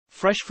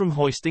Fresh from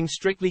hoisting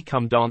Strictly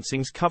Come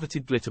Dancing's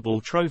coveted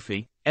Glitterball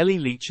Trophy, Ellie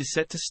Leach is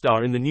set to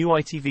star in the new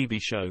ITVBe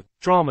show,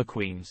 Drama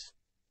Queens.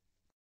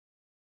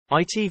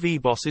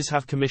 ITV bosses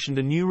have commissioned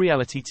a new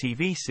reality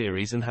TV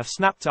series and have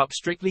snapped up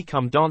Strictly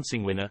Come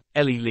Dancing winner,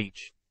 Ellie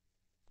Leach.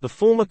 The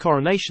former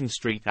Coronation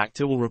Street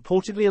actor will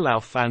reportedly allow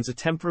fans a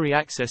temporary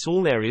access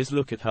all areas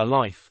look at her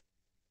life.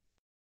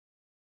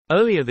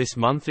 Earlier this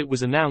month it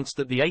was announced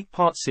that the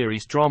 8-part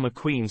series Drama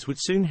Queens would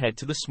soon head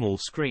to the small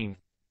screen.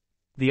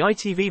 The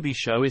ITVBe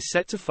show is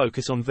set to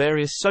focus on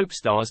various soap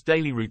stars'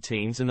 daily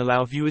routines and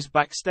allow viewers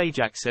backstage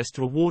access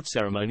to award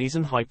ceremonies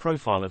and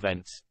high-profile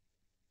events.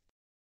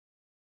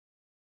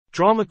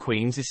 Drama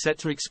Queens is set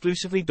to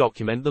exclusively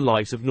document the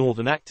lives of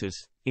Northern actors,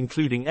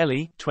 including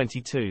Ellie,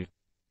 22.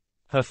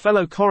 Her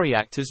fellow Corrie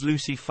actors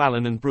Lucy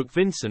Fallon and Brooke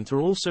Vincent are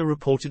also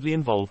reportedly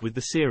involved with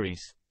the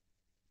series.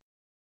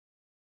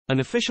 An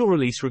official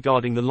release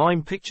regarding the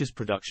Lime Pictures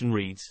production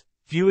reads,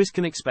 "Viewers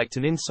can expect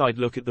an inside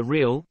look at the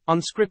real,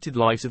 unscripted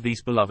lives of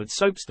these beloved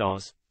soap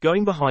stars,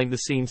 going behind the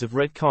scenes of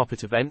red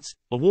carpet events,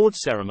 award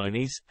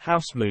ceremonies,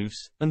 house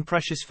moves, and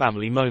precious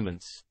family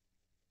moments."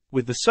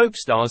 With the soap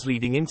stars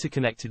leading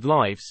interconnected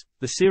lives,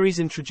 the series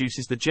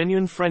introduces the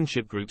genuine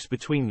friendship groups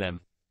between them.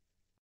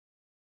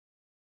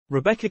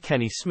 Rebecca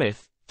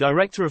Kenny-Smith,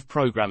 director of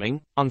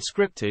programming,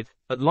 Unscripted,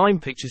 at Lime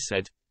Pictures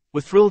said,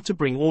 "We're thrilled to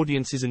bring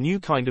audiences a new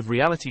kind of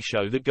reality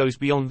show that goes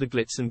beyond the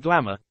glitz and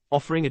glamour,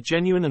 offering a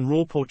genuine and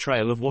raw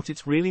portrayal of what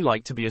it's really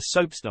like to be a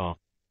soap star."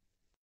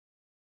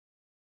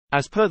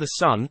 As per The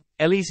Sun,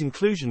 Ellie's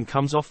inclusion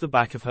comes off the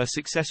back of her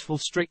successful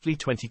Strictly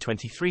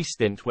 2023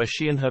 stint where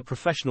she and her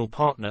professional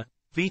partner,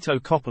 Vito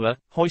Coppola,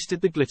 hoisted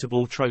the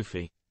Glitterball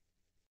Trophy.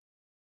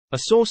 A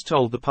source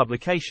told the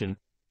publication,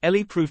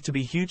 "Ellie proved to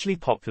be hugely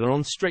popular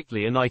on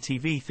Strictly and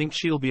ITV thinks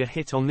she'll be a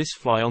hit on this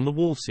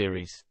fly-on-the-wall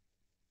series."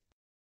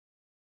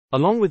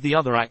 Along with the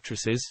other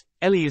actresses,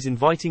 Ellie is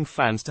inviting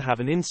fans to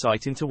have an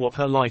insight into what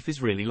her life is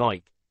really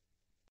like.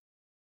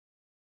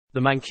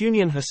 The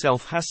Mancunian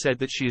herself has said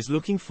that she is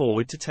looking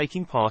forward to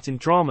taking part in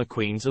Drama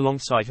Queens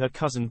alongside her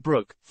cousin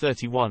Brooke,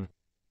 31.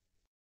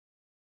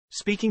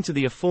 Speaking to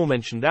the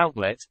aforementioned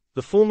outlet,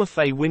 the former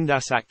Faye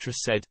Windass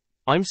actress said,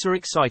 "I'm so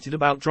excited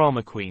about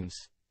Drama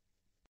Queens.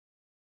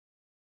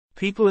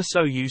 People are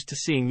so used to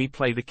seeing me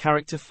play the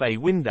character Faye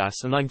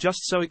Windass and I'm just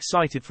so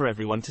excited for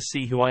everyone to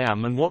see who I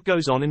am and what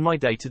goes on in my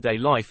day-to-day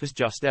life as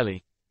just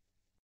Ellie."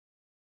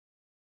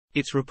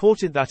 It's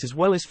reported that as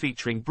well as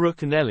featuring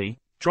Brooke and Ellie,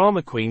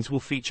 Drama Queens will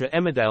feature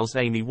Emmerdale's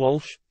Amy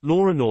Walsh,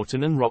 Laura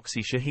Norton and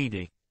Roxy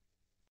Shahidi.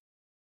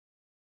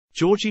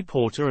 Georgie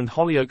Porter and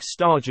Hollyoaks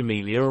star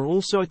Jamelia are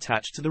also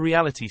attached to the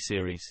reality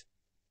series.